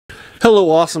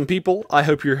Hello, awesome people. I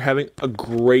hope you're having a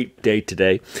great day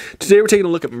today. Today we're taking a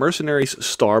look at Mercenary's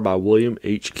Star by William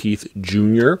H. Keith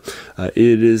Jr.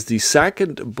 It is the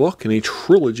second book in a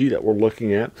trilogy that we're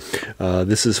looking at.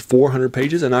 This is 400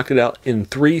 pages. I knocked it out in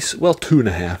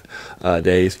 2.5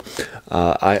 days.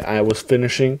 I was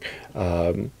finishing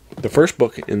the first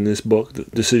book in this book, The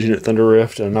Decision at Thunder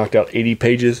Rift, and I knocked out 80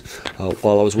 pages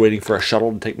while I was waiting for a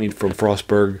shuttle to take me from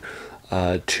Frostburg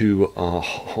to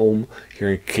home here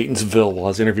in Catonsville while I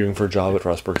was interviewing for a job at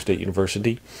Frostburg State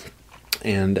University.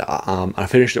 And I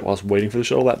finished it while I was waiting for the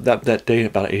shuttle that day,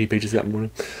 about 80 pages that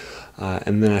morning.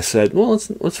 And then I said, well, let's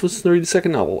read the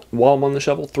second novel. While I'm on the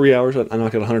shuttle, 3 hours, I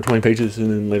knocked out 120 pages, and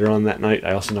then later on that night,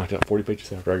 I also knocked out 40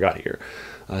 pages after I got here.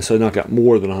 So I knocked out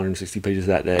more than 160 pages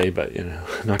that day, but, you know,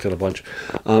 knocked out a bunch.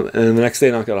 And then the next day,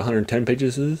 I knocked out 110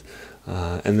 pages.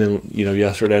 And then, you know,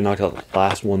 yesterday, I knocked out the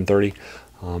last 130.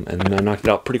 And then I knocked it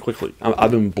out pretty quickly.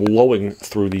 I've been blowing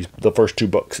through the first two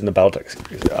books in the Battletech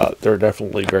series. They're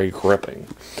definitely very gripping.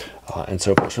 And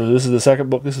so forth. So this is the second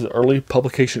book. This is early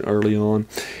publication early on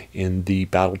in the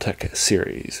Battletech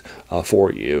series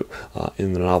for you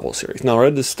in the novel series. Now, I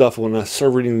read this stuff when I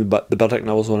started reading the Battletech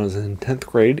novels when I was in 10th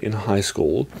grade in high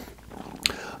school.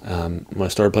 When I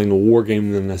started playing the war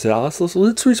game, then I said, let's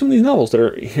read some of these novels that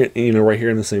are, you know, right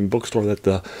here in the same bookstore that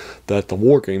the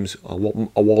war games,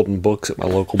 Walden Books at my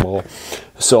local mall.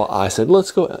 So I said,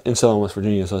 let's go in Salem, West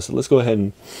Virginia. So I said, let's go ahead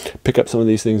and pick up some of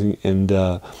these things and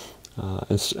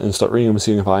start reading them and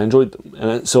seeing if I enjoyed them.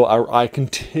 And so I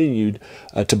continued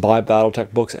to buy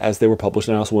Battletech books as they were published,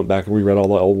 and I also went back and reread all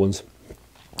the old ones,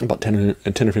 about 10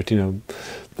 or 15 of them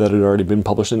that had already been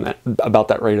published, and about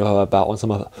that rate of about once a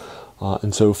month.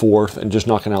 And so forth, and just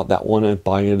knocking out that one and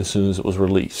buying it as soon as it was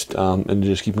released, and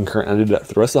just keeping current. I did that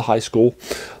for the rest of high school,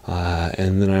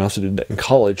 and then I also did that in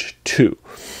college too.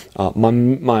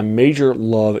 My major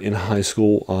love in high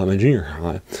school and junior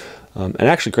high, and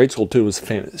actually grade school too, was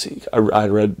fantasy. I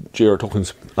read J.R.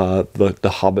 Tolkien's The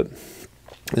Hobbit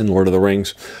and Lord of the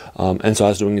Rings, and so I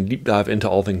was doing a deep dive into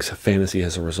all things fantasy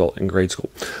as a result in grade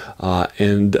school,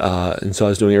 and so I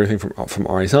was doing everything from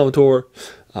R.A. Salvatore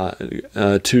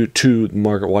to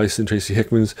Margaret Weiss and Tracy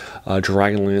Hickman's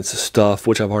Dragonlance stuff,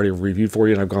 which I've already reviewed for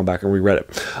you, and I've gone back and reread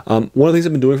it. One of the things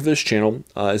I've been doing for this channel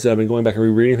is that I've been going back and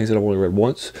rereading things that I've only read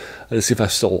once to see if I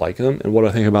still like them and what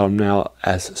I think about them now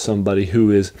as somebody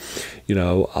who is, you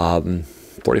know,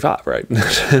 45, right?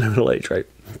 Middle age, right?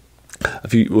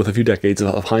 With a few decades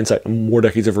of hindsight and more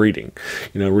decades of reading,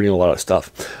 you know, reading a lot of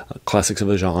stuff, classics of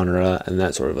the genre and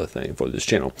that sort of a thing for this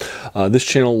channel. This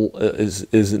channel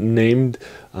is named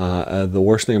The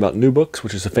Worst Thing About New Books,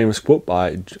 which is a famous quote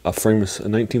by a famous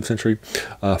 19th century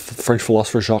French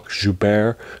philosopher Jacques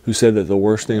Joubert, who said that the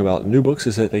worst thing about new books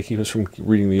is that they keep us from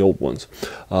reading the old ones.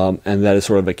 And that is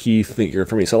sort of a key thing here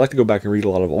for me. So I like to go back and read a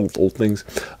lot of old things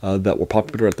that were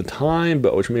popular at the time,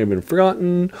 but which may have been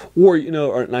forgotten, or, you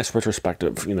know, are nice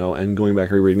retrospective, you know, and going back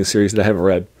and rereading the series that I haven't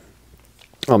read,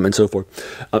 and so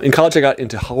forth. In college, I got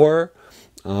into horror,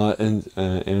 and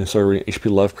I started reading H.P.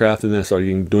 Lovecraft, and then I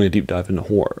started doing a deep dive into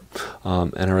horror.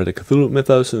 And I read the Cthulhu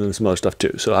Mythos and then some other stuff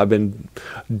too. So I've been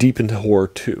deep into horror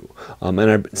too. And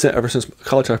ever since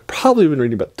college, I've probably been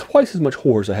reading about twice as much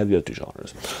horror as I have the other two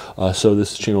genres. So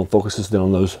this channel focuses then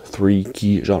on those three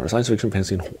key genres: science fiction,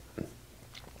 fantasy, and horror.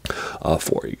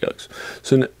 For you guys.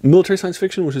 So military science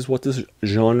fiction, which is what this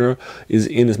genre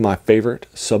is my favorite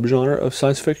subgenre of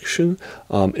science fiction.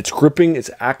 It's gripping, it's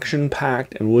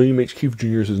action-packed, and William H. Keith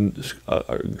Jr.'s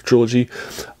trilogy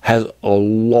has a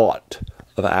lot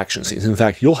of action scenes. In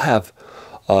fact, you'll have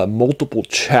multiple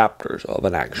chapters of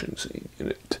an action scene in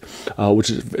it,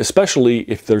 which is especially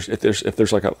if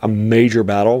there's like a major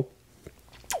battle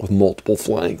with multiple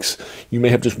flanks. You may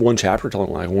have just one chapter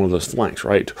telling like one of those flanks,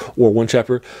 right? Or one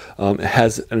chapter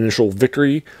has an initial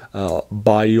victory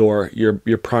by your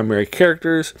primary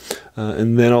characters,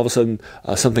 and then all of a sudden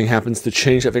something happens to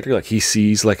change that victory. Like he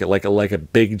sees like a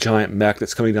big giant mech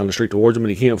that's coming down the street towards him,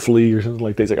 and he can't flee or something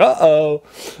like that. He's like, uh-oh,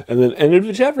 and then end of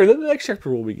the chapter. Then the next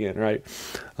chapter will begin, right?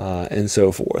 And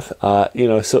so forth. You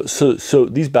know, so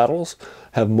these battles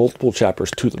have multiple chapters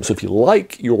to them. So if you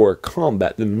like your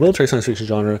combat, then the military science fiction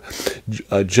genre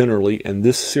generally, and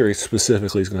this series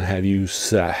specifically, is going to have you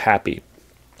happy.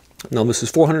 Now, this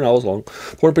is 400 novels long,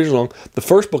 400 pages long. The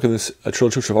first book in this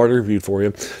trilogy, which I've already reviewed for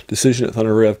you, Decision at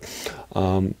Thunder Rift,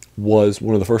 was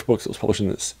one of the first books that was published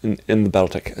in the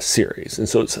Battletech series. And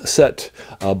so it's set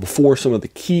before some of the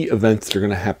key events that are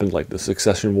going to happen, like the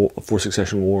Succession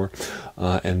War,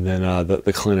 and then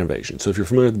the Klan invasion. So if you're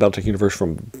familiar with the Battletech universe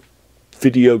from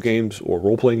video games or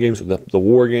role-playing games, or the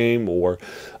war game, or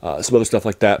some other stuff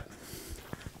like that,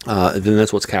 then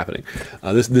that's what's happening.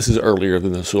 This is earlier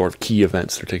than the sort of key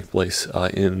events that are taking place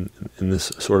in this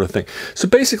sort of thing. So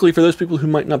basically, for those people who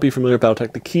might not be familiar with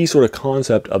BattleTech, the key sort of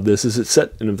concept of this is it's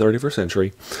set in the 31st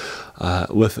century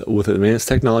with advanced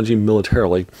technology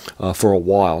militarily for a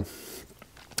while.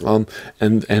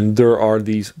 And there are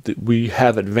these, we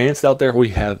have advanced out there, we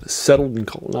have settled and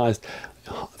colonized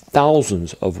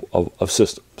thousands of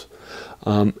systems.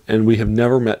 And we have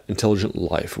never met intelligent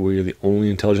life. We are the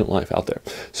only intelligent life out there.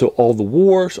 So all the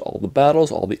wars, all the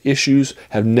battles, all the issues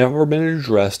have never been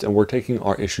addressed, and we're taking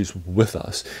our issues with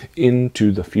us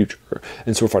into the future.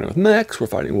 And so we're fighting with mechs, we're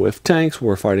fighting with tanks,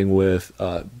 we're fighting with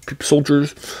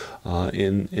soldiers on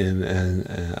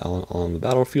the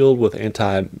battlefield with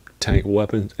anti-tank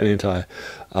weapons and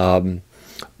anti-mech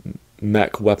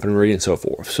weaponry and so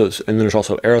forth. So, and then there's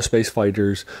also aerospace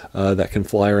fighters that can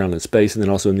fly around in space, and then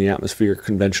also in the atmosphere,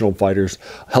 conventional fighters,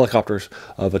 helicopters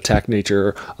of attack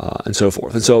nature, and so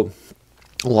forth. And so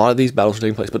a lot of these battles are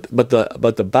taking place, but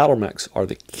the battle mechs are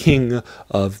the king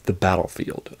of the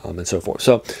battlefield, and so forth.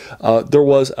 So there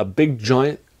was a big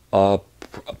giant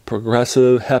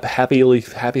progressive, happy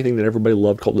thing that everybody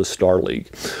loved called the Star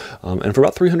League. And for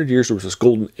about 300 years, there was this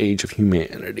golden age of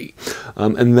humanity.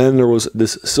 And then there was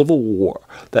this civil war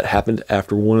that happened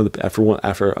after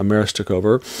Ameris took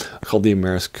over, called the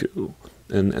Ameris coup.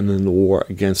 And then the war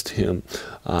against him,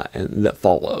 and that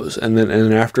follows. And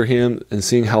then after him, and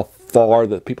seeing how far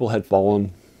that people had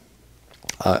fallen,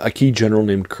 a key general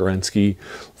named Kerensky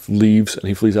leaves, and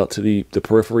he flees out to the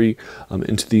periphery,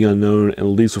 into the unknown,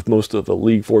 and leaves with most of the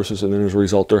League forces. And then as a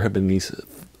result, there have been these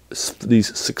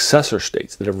successor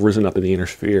states that have risen up in the inner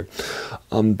sphere,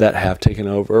 that have taken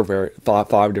over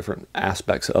five different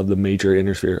aspects of the major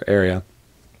inner sphere area,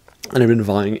 and have been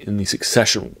vying in the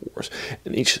succession wars.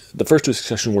 And the first two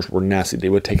succession wars were nasty. They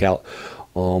would take out,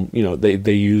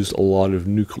 they used a lot of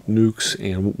nukes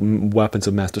and weapons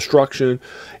of mass destruction,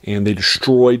 and they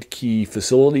destroyed key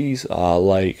facilities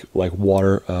like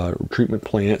water treatment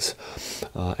plants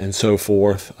and so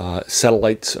forth,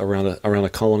 satellites around a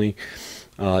colony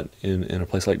in a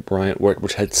place like Bryant,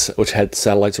 which had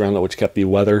satellites around it, which kept the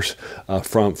weathers so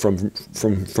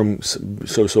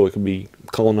it could be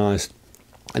colonized.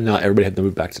 And now everybody had to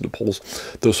move back to the poles,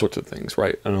 those sorts of things,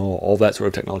 right? And all that sort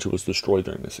of technology was destroyed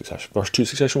during the first two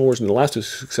succession wars, and the last two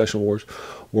succession wars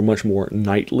were much more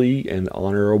knightly and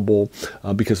honorable,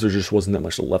 because there just wasn't that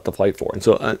much left to fight for. And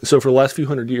so for the last few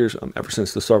hundred years, ever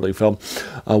since the Star League fell,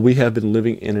 we have been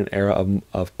living in an era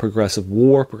of progressive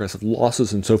war, progressive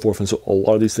losses, and so forth. And so a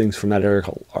lot of these things from that era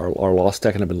are lost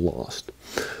tech and have been lost.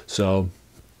 So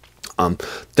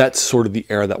that's sort of the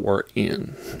era that we're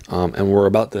in, and we're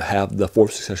about to have the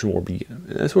fourth succession war begin.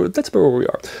 And that's where we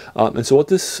are. And so what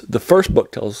the first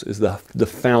book tells is the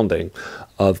founding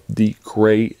of the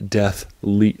Grey Death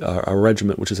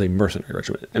Regiment, which is a mercenary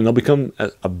regiment, and they'll become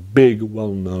a big,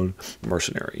 well-known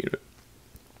mercenary unit.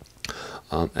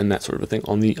 And that sort of a thing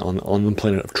on the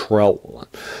planet of Trell.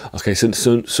 Okay,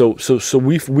 so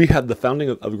we had the founding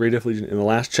of the Grey Death Legion in the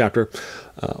last chapter.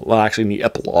 Well, actually, in the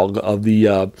epilogue of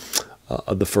the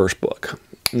first book.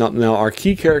 Now our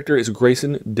key character is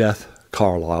Grayson Death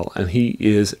Carlisle, and he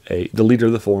is the leader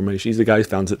of the formation. He's the guy who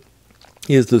founds it.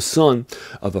 He is the son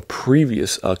of a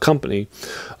previous company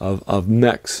of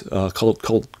mechs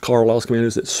called Carlisle's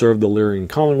Commanders that served the Lyrian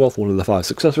Commonwealth, one of the 5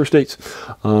 successor states.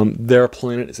 Their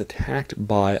planet is attacked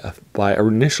by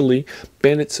initially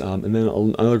bandits, and then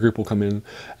another group will come in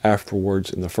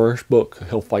afterwards. In the first book,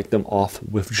 he'll fight them off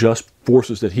with just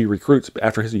forces that he recruits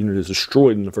after his unit is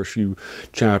destroyed in the first few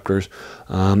chapters,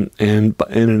 and in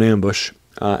an ambush,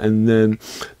 and then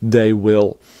they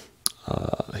will.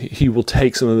 He will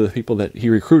take some of the people that he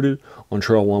recruited on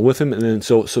Trail 1 with him, and then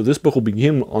so this book will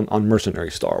begin on Mercenary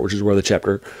Star, which is where the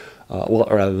chapter, or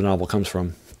rather the novel comes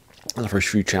from, in the first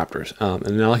few chapters.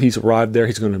 And now he's arrived there.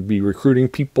 He's going to be recruiting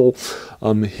people.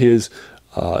 His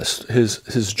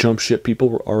jump ship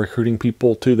people are recruiting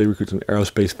people too. They recruit some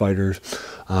aerospace fighters,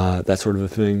 that sort of a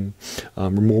thing.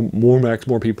 More mechs,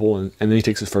 more people, and then he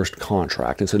takes his first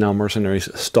contract. And so now Mercenary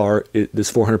Star,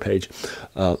 this 400-page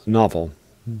novel,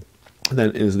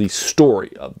 then is the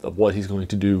story of what he's going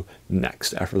to do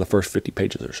next after the first 50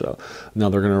 pages or so. Now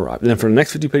they're going to arrive. And then for the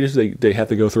next 50 pages, they have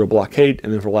to go through a blockade.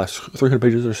 And then for the last 300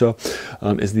 pages or so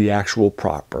is the actual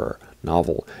proper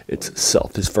novel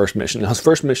itself, his first mission. Now his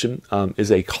first mission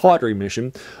is a cadre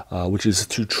mission, which is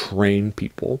to train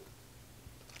people.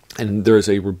 And there is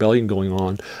a rebellion going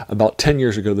on. About 10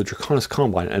 years ago, the Draconis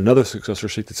Combine, another successor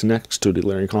state that's next to the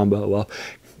Lyrian Commonwealth,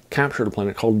 captured a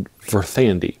planet called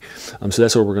Verthandi. So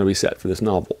that's where we're going to be set for this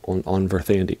novel, on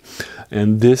Verthandi.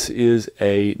 And this is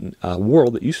a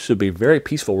world that used to be very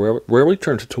peaceful, rarely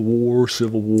turned to war,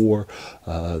 civil war,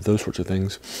 those sorts of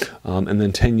things. And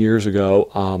then 10 years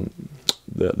ago,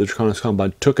 the Draconis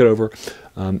Combine took it over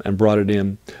and brought it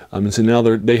in. And so now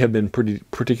they have been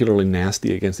particularly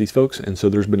nasty against these folks. And so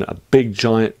there's been a big,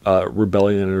 giant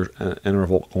rebellion and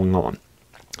revolt going on.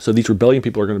 So these rebellion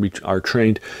people are going to be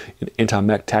trained in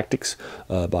anti-mech tactics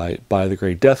by the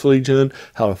Great Death Legion,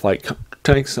 how to fight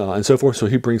tanks, and so forth. So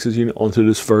he brings his unit onto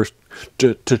this first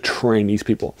to train these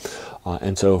people,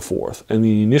 and so forth. And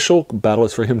the initial battle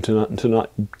is for him to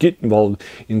not get involved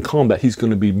in combat. He's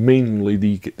going to be mainly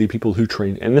the people who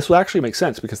train. And this will actually make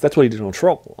sense because that's what he did on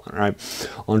Trail 1,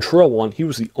 right? On Trail 1, he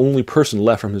was the only person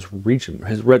left from his region,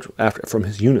 from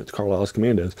his units, Carlisle's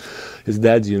commandos, his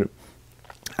dad's unit.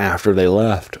 After they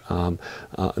left,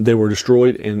 they were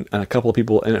destroyed, and a couple of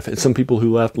people, and some people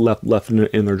who left in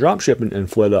their dropship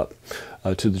and fled up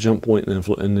to the jump point,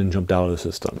 and then jumped out of the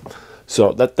system.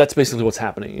 So that's basically what's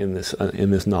happening in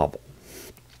this novel.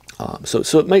 So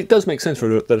it does make sense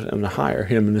for them to hire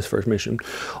him in this first mission.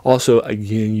 Also,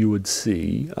 again, you would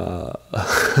see,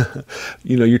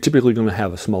 you're typically going to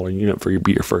have a smaller unit for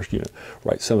your first unit,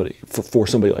 right? For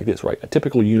somebody like this, right? A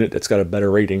typical unit that's got a better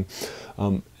rating,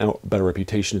 and better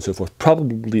reputation, and so forth,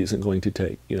 probably isn't going to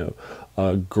take,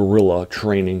 guerrilla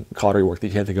training, cadre work that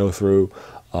you had to go through,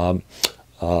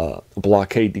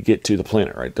 blockade to get to the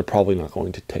planet, right? They're probably not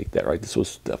going to take that, right? This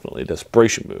was definitely a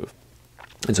desperation move,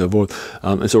 and so forth.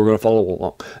 And so we're going to follow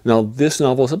along. Now, this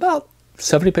novel is about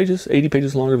 70 pages, 80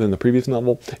 pages longer than the previous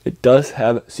novel. It does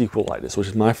have sequelitis, which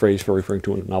is my phrase for referring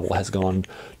to when a novel has gone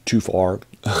too far,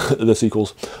 the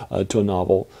sequels to a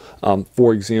novel.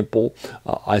 For example,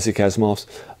 Isaac Asimov's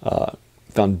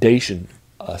Foundation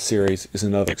series is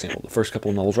another example. The first couple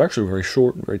of novels are actually very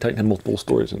short and very tight and have multiple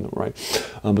stories in them, right?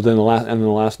 But then the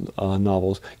last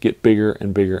novels get bigger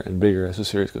and bigger and bigger as the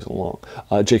series goes along.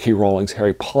 J.K. Rowling's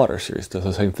Harry Potter series does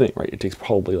the same thing, right? It takes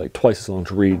probably like twice as long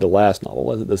to read the last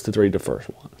novel as it does to read the first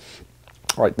one.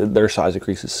 Right, their size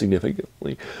increases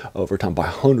significantly over time by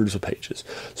hundreds of pages.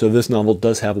 So this novel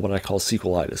does have what I call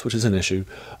sequelitis, which is an issue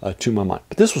to my mind.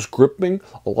 But this was gripping,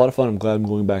 a lot of fun. I'm glad I'm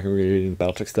going back and reading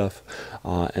BattleTech stuff,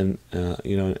 and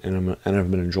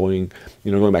I've been enjoying,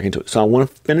 going back into it. So I want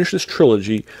to finish this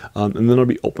trilogy, and then I'll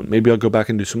be open. Maybe I'll go back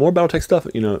and do some more BattleTech stuff.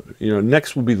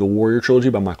 Next will be the Warrior trilogy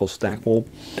by Michael Stackpole.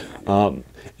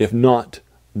 If not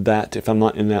that, if I'm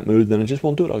not in that mood, then I just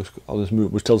won't do it. I'll just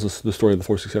move, which tells us the story of the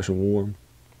Fourth Succession War.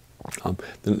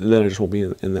 Then I just won't be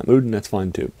in that mood, and that's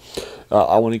fine too.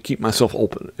 I want to keep myself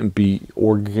open and be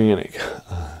organic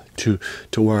to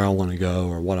where I want to go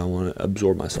or what I want to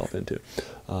absorb myself into,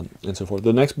 and so forth.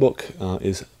 The next book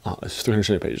is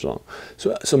 370 pages long.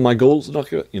 So my goal is to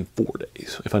knock it out in 4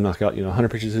 days. If I knock out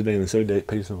 100 pages a day and then 70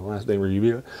 pages on the last day and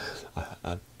review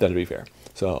it, that'd be fair.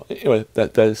 So anyway,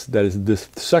 that is this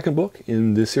second book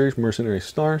in this series, Mercenary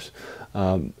Stars.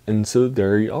 And so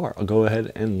there you are. I'll go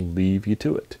ahead and leave you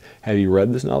to it. Have you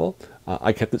read this novel?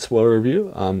 I kept it spoiler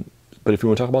review, but if you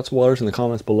want to talk about spoilers in the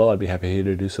comments below, I'd be happy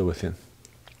to do so with you.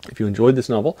 If you enjoyed this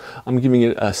novel, I'm giving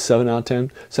it a 7 out of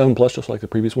 10, 7 plus, just like the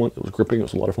previous one. It was gripping, it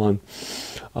was a lot of fun,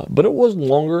 but it was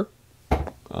longer,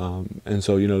 and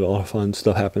so a lot of fun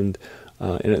stuff happened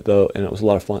in it though, and it was a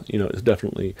lot of fun. It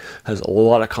definitely has a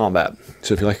lot of combat.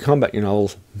 So if you like combat in your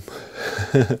novels,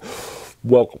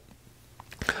 welcome.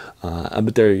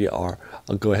 But there you are.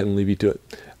 I'll go ahead and leave you to it.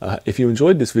 If you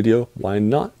enjoyed this video, why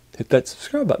not hit that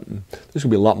subscribe button? There's going to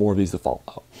be a lot more of these to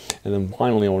follow. And then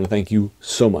finally, I want to thank you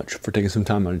so much for taking some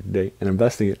time out of your day and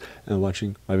investing it and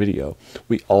watching my video.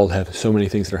 We all have so many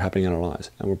things that are happening in our lives,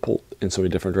 and we're pulled in so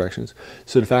many different directions.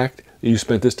 So the fact that you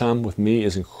spent this time with me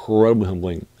is incredibly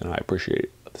humbling, and I appreciate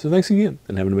it. So thanks again,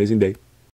 and have an amazing day.